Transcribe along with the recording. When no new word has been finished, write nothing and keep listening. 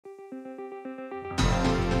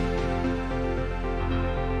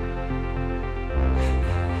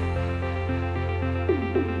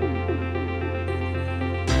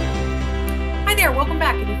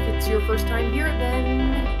back. And if it's your first time here,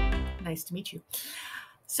 then nice to meet you.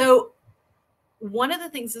 So one of the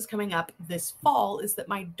things that's coming up this fall is that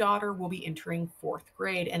my daughter will be entering 4th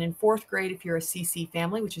grade. And in 4th grade, if you're a CC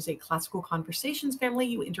family, which is a classical conversations family,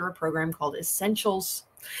 you enter a program called Essentials.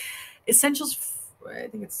 I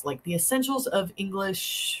think it's like the Essentials of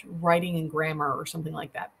English Writing and Grammar or something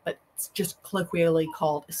like that, but it's just colloquially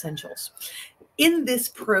called Essentials. In this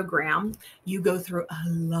program, you go through a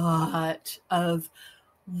lot of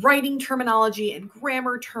writing terminology and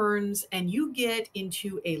grammar terms, and you get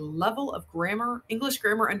into a level of English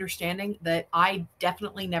grammar understanding that I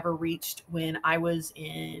definitely never reached when I was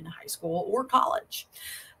in high school or college,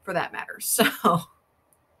 for that matter. So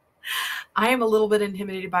I am a little bit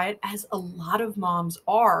intimidated by it, as a lot of moms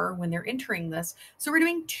are when they're entering this. So we're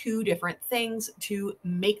doing 2 different things to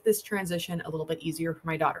make this transition a little bit easier for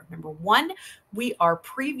my daughter. Number 1, we are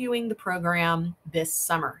previewing the program this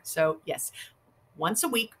summer. So yes, once a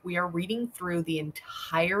week, we are reading through the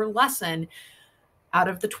entire lesson out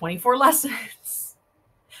of the 24 lessons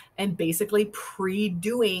and basically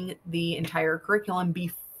pre-doing the entire curriculum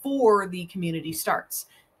before the community starts.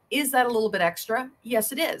 Is that a little bit extra?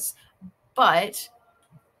 Yes, it is. But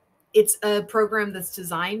it's a program that's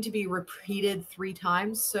designed to be repeated 3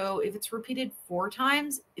 times. So if it's repeated 4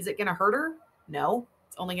 times, is it going to hurt her? No,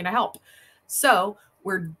 it's only going to help. So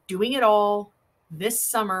we're doing it all this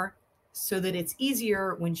summer so that it's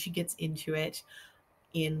easier when she gets into it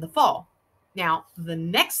in the fall. Now, the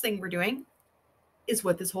next thing we're doing is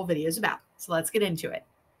what this whole video is about. So let's get into it.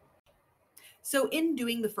 So in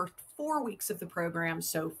doing the first 4 weeks of the program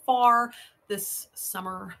so far this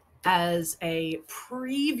summer, as a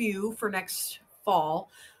preview for next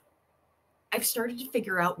fall, I've started to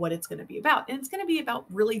figure out what it's going to be about. And it's going to be about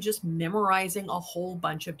really just memorizing a whole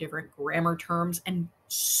bunch of different grammar terms and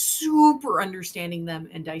super understanding them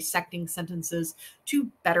and dissecting sentences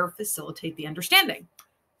to better facilitate the understanding.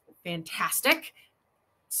 Fantastic.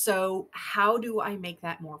 So how do I make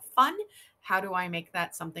that more fun? How do I make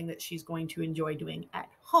that something that she's going to enjoy doing at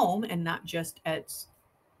home and not just at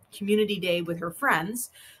community day with her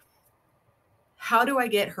friends? How do I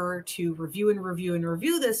get her to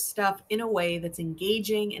review this stuff in a way that's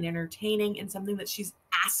engaging and entertaining and something that she's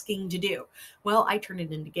asking to do? Well, I turn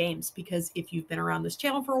it into games, because if you've been around this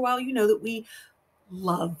channel for a while, you know that we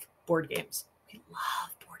love board games. We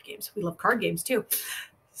love board games. We love card games too.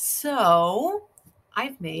 So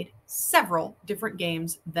I've made several different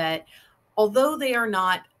games that, although they are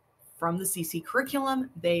not from the CC curriculum,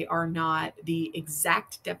 they are not the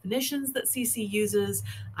exact definitions that CC uses.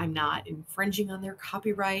 I'm not infringing on their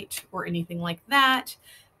copyright or anything like that.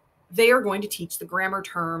 They are going to teach the grammar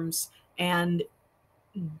terms and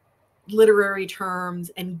literary terms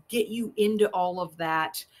and get you into all of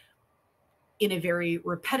that in a very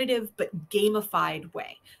repetitive but gamified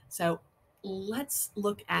way. So let's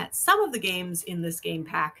look at some of the games in this game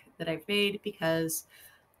pack that I've made, because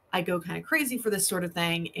I go kind of crazy for this sort of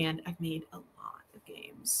thing, and I've made a lot of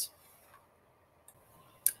games.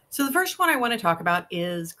 So the first one I want to talk about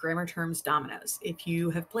is Grammar Terms Dominoes. If you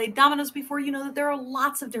have played dominoes before, you know that there are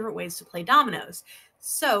lots of different ways to play dominoes.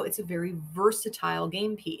 So it's a very versatile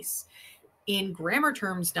game piece. In Grammar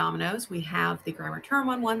Terms Dominoes, we have the grammar term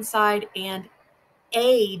on one side and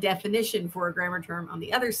a definition for a grammar term on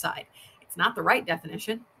the other side. It's not the right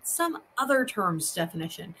definition, it's some other term's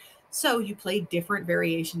definition. So you play different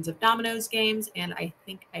variations of dominoes games, and I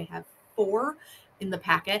think I have 4 in the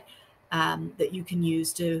packet that you can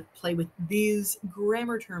use to play with these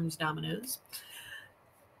grammar terms dominoes.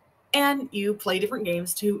 And you play different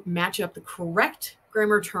games to match up the correct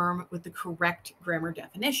grammar term with the correct grammar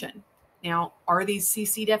definition. Now, are these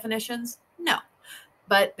CC definitions? No,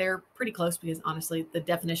 but they're pretty close, because honestly, the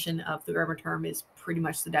definition of the grammar term is pretty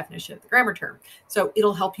much the definition of the grammar term. So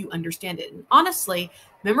it'll help you understand it. And honestly,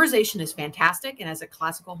 memorization is fantastic. And as a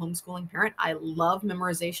classical homeschooling parent, I love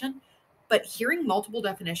memorization, but hearing multiple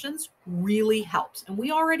definitions really helps. And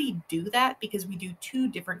we already do that because we do 2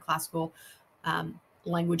 different classical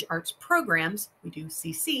language arts programs. We do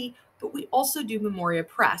CC, but we also do Memoria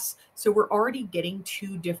Press. So we're already getting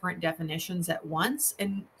 2 different definitions at once.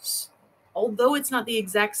 And although it's not the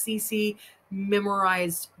exact CC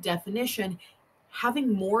memorized definition,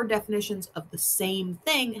 having more definitions of the same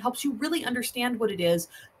thing helps you really understand what it is,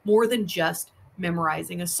 more than just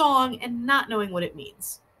memorizing a song and not knowing what it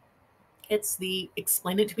means. It's the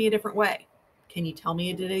explain it to me a different way. Can you tell me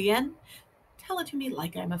it again? Tell it to me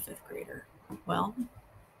like I'm a 5th grader. Well,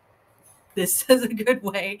 this is a good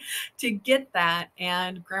way to get that.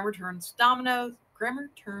 And Grammar Terms Dominoes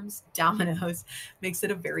makes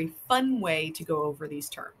it a very fun way to go over these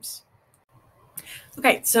terms.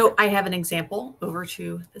 Okay, so I have an example over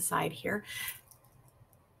to the side here.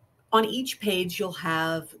 On each page, you'll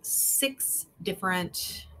have 6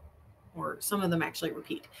 different, or some of them actually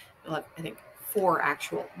repeat. You'll have, I think, 4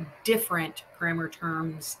 actual different grammar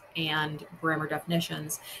terms and grammar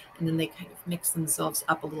definitions, and then they kind of mix themselves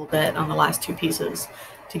up a little bit on the last 2 pieces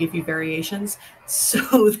to give you variations,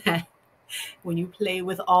 so that when you play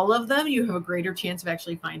with all of them, you have a greater chance of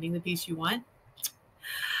actually finding the piece you want.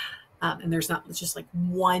 And there's not just like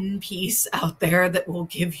one piece out there that will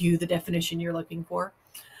give you the definition you're looking for.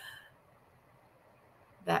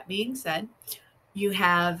 That being said, you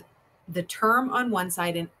have the term on one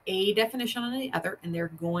side and a definition on the other, and they're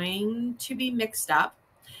going to be mixed up.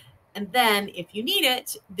 And then if you need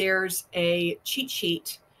it, there's a cheat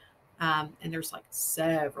sheet, and there's like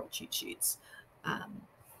several cheat sheets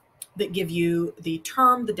that give you the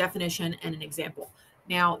term, the definition, and an example.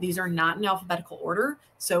 Now, these are not in alphabetical order,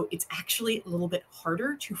 so it's actually a little bit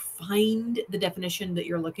harder to find the definition that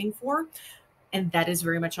you're looking for. And that is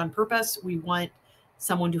very much on purpose. We want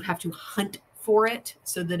someone to have to hunt for it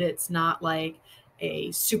so that it's not like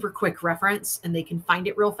a super quick reference and they can find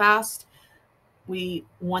it real fast. We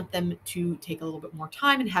want them to take a little bit more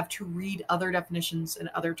time and have to read other definitions and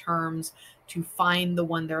other terms to find the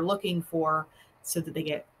one they're looking for so that they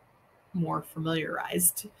get more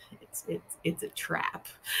familiarized. It's a trap.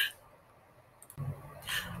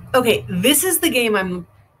 Okay, this is the game I'm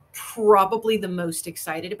probably the most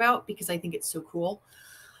excited about because I think it's so cool.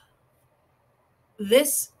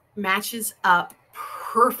 This matches up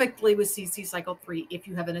perfectly with CC Cycle 3 if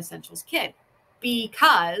you have an Essentials kid,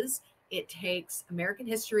 because it takes American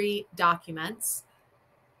history documents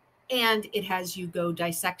and it has you go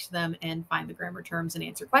dissect them and find the grammar terms and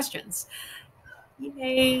answer questions.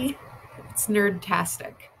 Yay! It's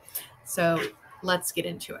nerdtastic. So let's get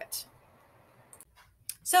into it.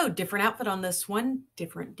 So different outfit on this one,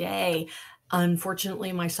 different day.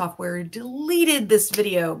 Unfortunately, my software deleted this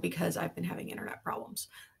video because I've been having internet problems.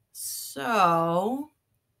 So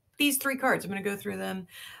these 3 cards, I'm going to go through them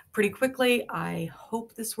pretty quickly. I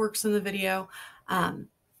hope this works in the video.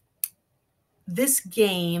 This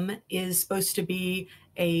game is supposed to be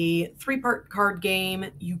a 3-part card game.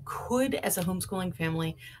 You could, as a homeschooling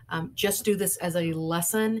family, just do this as a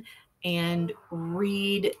lesson and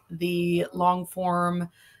read the long form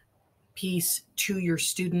piece to your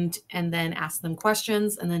student and then ask them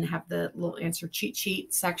questions and then have the little answer cheat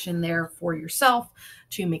sheet section there for yourself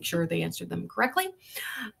to make sure they answered them correctly.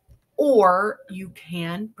 Or you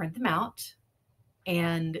can print them out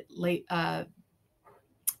and print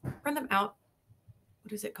them out.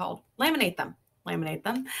 What is it called? Laminate them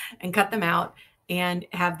and cut them out and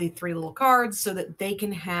have the 3 little cards so that they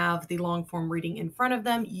can have the long form reading in front of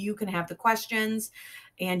them. You can have the questions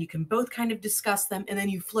and you can both kind of discuss them. And then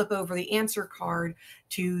you flip over the answer card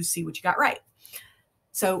to see what you got right.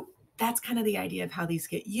 So that's kind of the idea of how these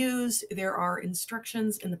get used. There are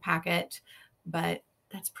instructions in the packet, but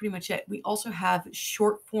that's pretty much it. We also have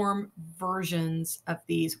short form versions of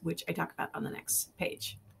these, which I talk about on the next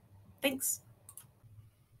page. Thanks.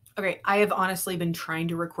 Okay, I have honestly been trying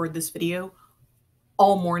to record this video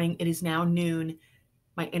all morning. It is now noon.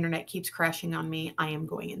 My internet keeps crashing on me. I am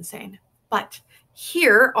going insane. But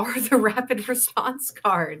here are the rapid response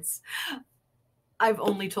cards. I've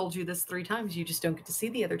only told you this 3 times. You just don't get to see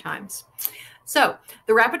the other times. So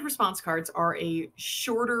the rapid response cards are a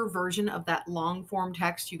shorter version of that long form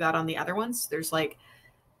text you got on the other ones. There's like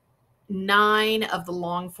 9 of the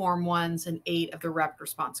long form ones and 8 of the rapid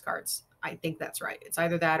response cards. I think that's right. It's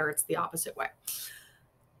either that or it's the opposite way.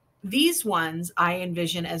 These ones I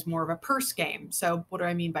envision as more of a purse game. So what do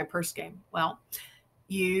I mean by purse game? Well,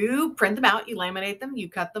 you print them out, you laminate them, you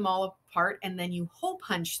cut them all apart, and then you hole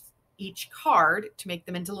punch each card to make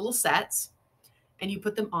them into little sets, and you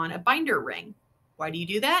put them on a binder ring. Why do you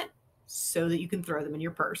do that? So that you can throw them in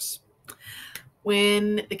your purse.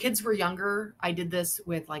 When the kids were younger, I did this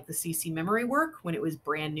with like the CC memory work when it was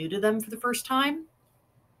brand new to them for the first time.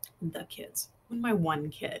 The kids, when my one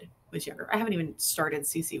kid was younger. I haven't even started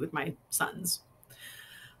CC with my sons.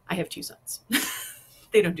 I have 2 sons.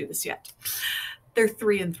 They don't do this yet. They're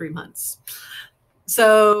 3 and 3 months.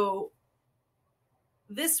 So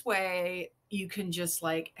this way you can just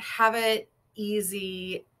like have it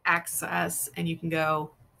easy access and you can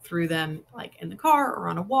go through them like in the car or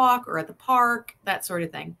on a walk or at the park, that sort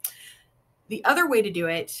of thing. The other way to do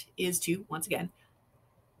it is to, once again,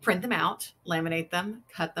 print them out, laminate them,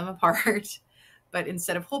 cut them apart. But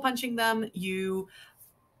instead of hole punching them, you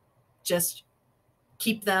just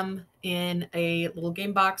keep them in a little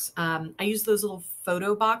game box. I use those little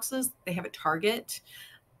photo boxes they have at Target.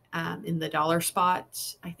 in the dollar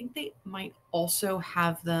spot. I think they might also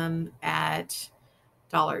have them at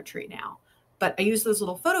Dollar Tree now. But I use those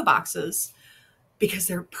little photo boxes because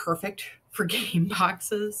they're perfect for game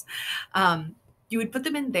boxes. You would put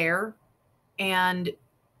them in there, and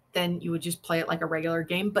then you would just play it like a regular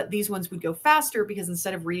game. But these ones would go faster because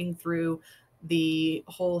instead of reading through the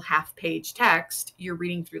whole half-page text, you're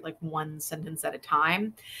reading through like one sentence at a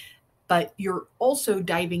time. But you're also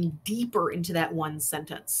diving deeper into that one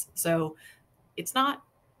sentence. So it's not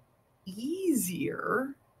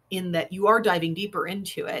easier in that you are diving deeper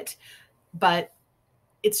into it, but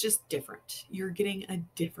it's just different. You're getting a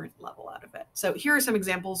different level out of it. So here are some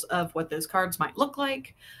examples of what those cards might look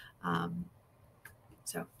like.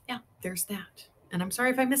 So yeah, there's that. And I'm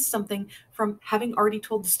sorry if I missed something from having already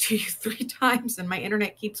told this to you 3 times and my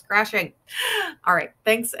internet keeps crashing. All right,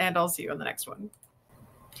 thanks, and I'll see you on the next one.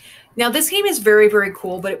 Now, this game is very, very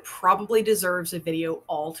cool, but it probably deserves a video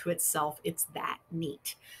all to itself. It's that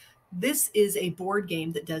neat. This is a board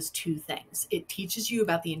game that does 2 things. It teaches you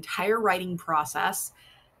about the entire writing process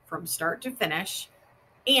from start to finish,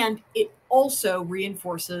 and it also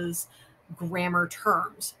reinforces grammar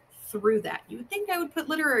terms through that. You would think I would put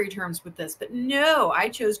literary terms with this, but no, I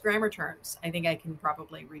chose grammar terms. I think I can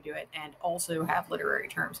probably redo it and also have literary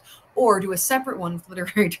terms, or do a separate one with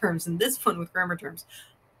literary terms and this one with grammar terms.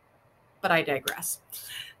 But I digress.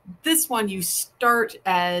 This one, you start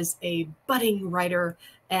as a budding writer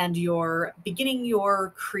and you're beginning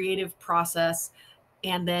your creative process.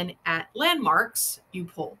 And then at landmarks, you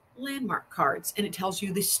pull landmark cards, and it tells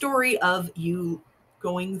you the story of you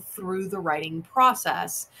going through the writing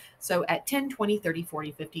process. So at 10, 20, 30,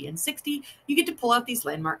 40, 50, and 60, you get to pull out these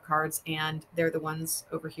landmark cards, and they're the ones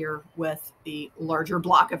over here with the larger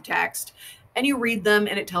block of text. And you read them,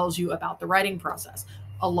 and it tells you about the writing process.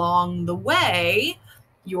 Along the way,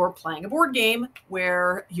 you're playing a board game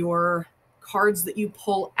where your cards that you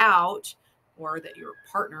pull out, or that your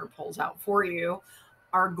partner pulls out for you,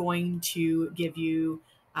 are going to give you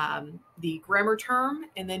the grammar term,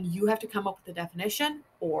 and then you have to come up with the definition,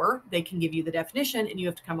 or they can give you the definition and you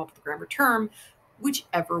have to come up with the grammar term,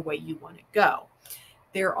 whichever way you want to go.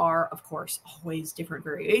 There are, of course, always different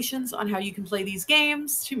variations on how you can play these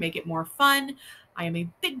games to make it more fun. I am a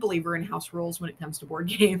big believer in house rules when it comes to board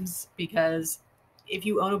games, because if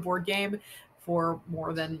you own a board game for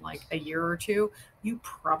more than like a year or 2, you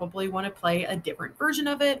probably want to play a different version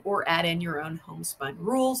of it or add in your own homespun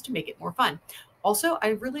rules to make it more fun. Also, I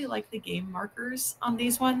really like the game markers on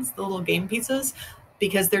these ones, the little game pieces,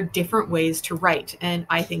 because they're different ways to write. And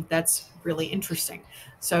I think that's really interesting.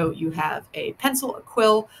 So you have a pencil, a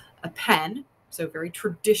quill, a pen, so very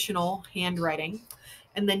traditional handwriting.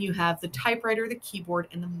 And then you have the typewriter, the keyboard,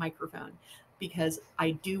 and the microphone, because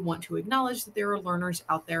I do want to acknowledge that there are learners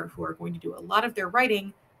out there who are going to do a lot of their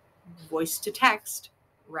writing voice to text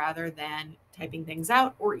rather than typing things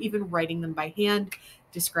out or even writing them by hand.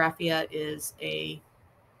 Dysgraphia is a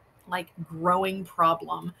growing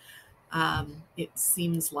problem. It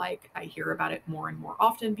seems like I hear about it more and more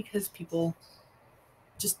often because people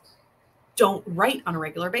just don't write on a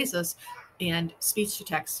regular basis, and speech to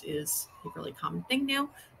text is a really common thing now.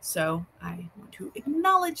 So I want to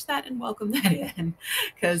acknowledge that and welcome that in,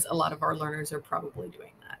 because a lot of our learners are probably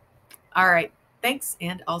doing that. All right, thanks,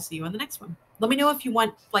 and I'll see you on the next one. Let me know if you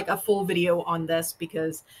want like a full video on this,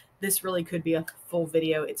 because this really could be a full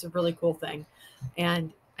video. It's a really cool thing,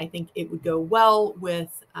 and I think it would go well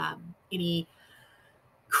with any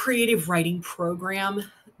creative writing program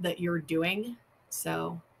that you're doing.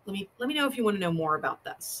 So let me know if you want to know more about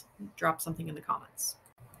this. Drop something in the comments.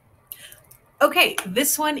 Okay,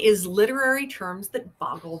 this one is literary terms that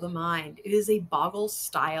boggle the mind. It is a Boggle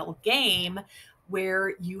style game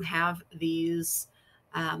where you have these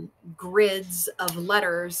grids of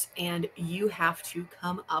letters, and you have to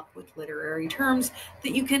come up with literary terms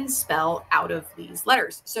that you can spell out of these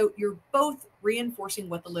letters. So you're both reinforcing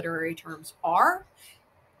what the literary terms are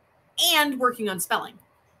and working on spelling.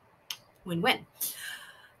 Win-win.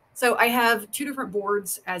 So I have 2 different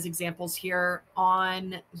boards as examples here.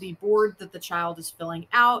 On the board that the child is filling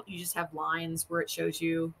out, you just have lines where it shows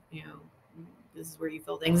you, this is where you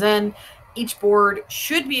fill things in. Each board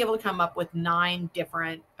should be able to come up with 12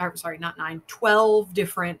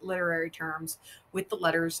 different literary terms with the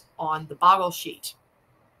letters on the Boggle sheet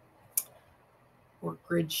or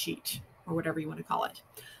grid sheet or whatever you want to call it.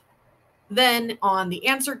 Then on the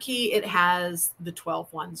answer key, it has the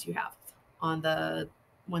 12 ones you have. On the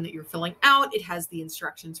one that you're filling out, it has the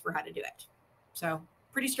instructions for how to do it. So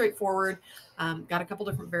pretty straightforward. Got a couple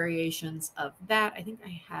different variations of that. I think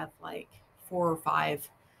I have like 4 or 5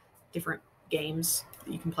 different games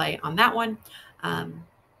that you can play on that one.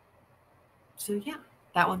 So yeah,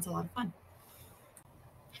 that one's a lot of fun.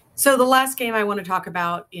 So the last game I want to talk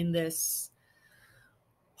about in this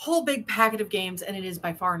whole big packet of games, and it is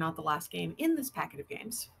by far not the last game in this packet of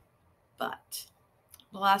games, but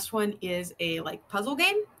the last one is a like puzzle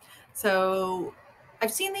game. So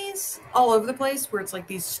I've seen these all over the place where it's like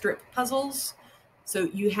these strip puzzles. So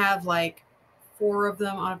you have like 4 of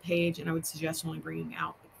them on a page, and I would suggest only bringing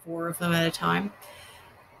out 4 of them at a time.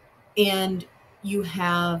 And you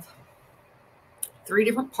have 3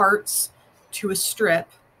 different parts to a strip,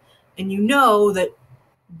 and you know that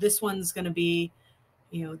this one's going to be,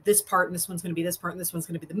 you know, this part, and this one's going to be this part, and this one's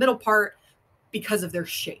going to be the middle part because of their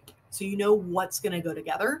shape. So you know what's going to go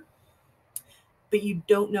together, but you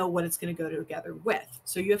don't know what it's going to go together with.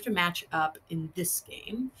 So you have to match up in this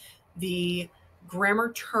game the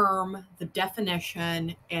grammar term, the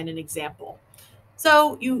definition, and an example.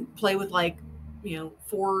 So you play with like, you know,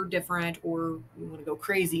 4 different, or you want to go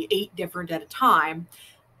crazy, 8 different at a time,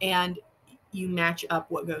 and you match up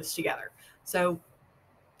what goes together. So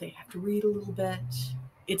they have to read a little bit.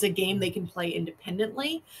 It's a game they can play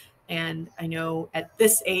independently. And I know at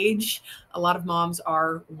this age, a lot of moms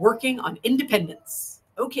are working on independence.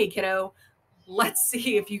 Okay, kiddo, let's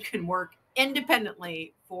see if you can work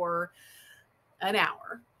independently for an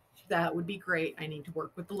hour. That would be great. I need to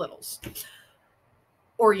work with the littles.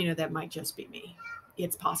 Or, you know, that might just be me.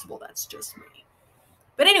 It's possible that's just me.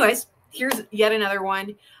 But anyways, here's yet another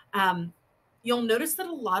one. You'll notice that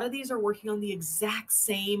a lot of these are working on the exact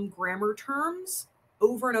same grammar terms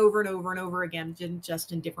over and over and over and over again,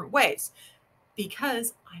 just in different ways,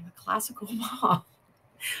 because I'm a classical mom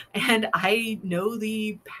and I know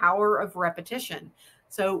the power of repetition.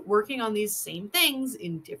 So working on these same things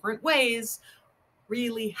in different ways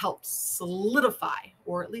really helps solidify,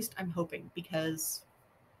 or at least I'm hoping, because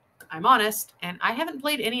I'm honest and I haven't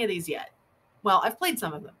played any of these yet. Well, I've played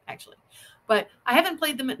some of them actually, but I haven't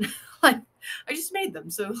played them like, I just made them.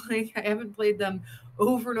 So like I haven't played them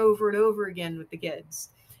over and over and over again with the kids.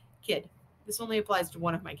 This only applies to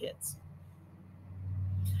one of my kids.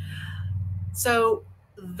 So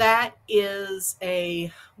that is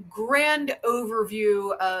a grand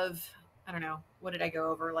overview of, I don't know, what did I go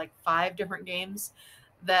over? Like 5 different games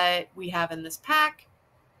that we have in this pack.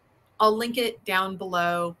 I'll link it down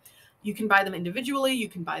below. You can buy them individually. You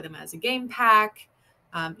can buy them as a game pack.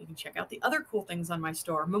 You can check out the other cool things on my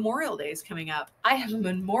store. Memorial Day is coming up. I have a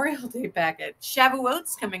Memorial Day packet.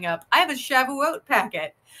 Shavuot's coming up. I have a Shavuot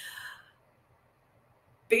packet.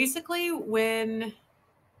 Basically, when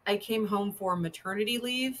I came home for maternity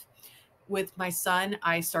leave with my son,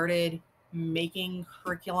 I started making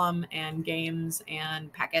curriculum and games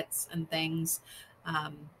and packets and things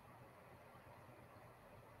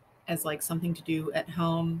as like something to do at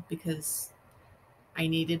home because I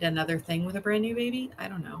needed another thing with a brand new baby. I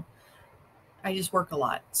don't know. I just work a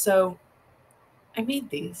lot. So I made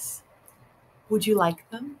these. Would you like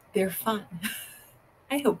them? They're fun.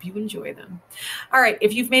 I hope you enjoy them. All right.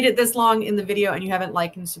 If you've made it this long in the video and you haven't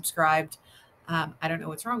liked and subscribed, I don't know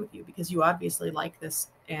what's wrong with you, because you obviously like this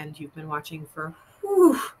and you've been watching for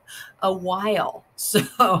a while.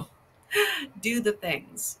 So do the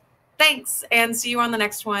things. Thanks, and see you on the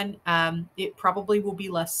next one. It probably will be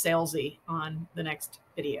less salesy on the next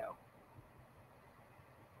video,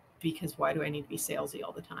 because why do I need to be salesy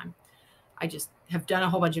all the time? I just have done a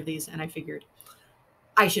whole bunch of these and I figured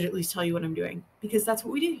I should at least tell you what I'm doing, because that's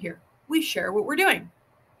what we do here. We share what we're doing.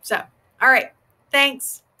 So, all right.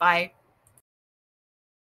 Thanks. Bye.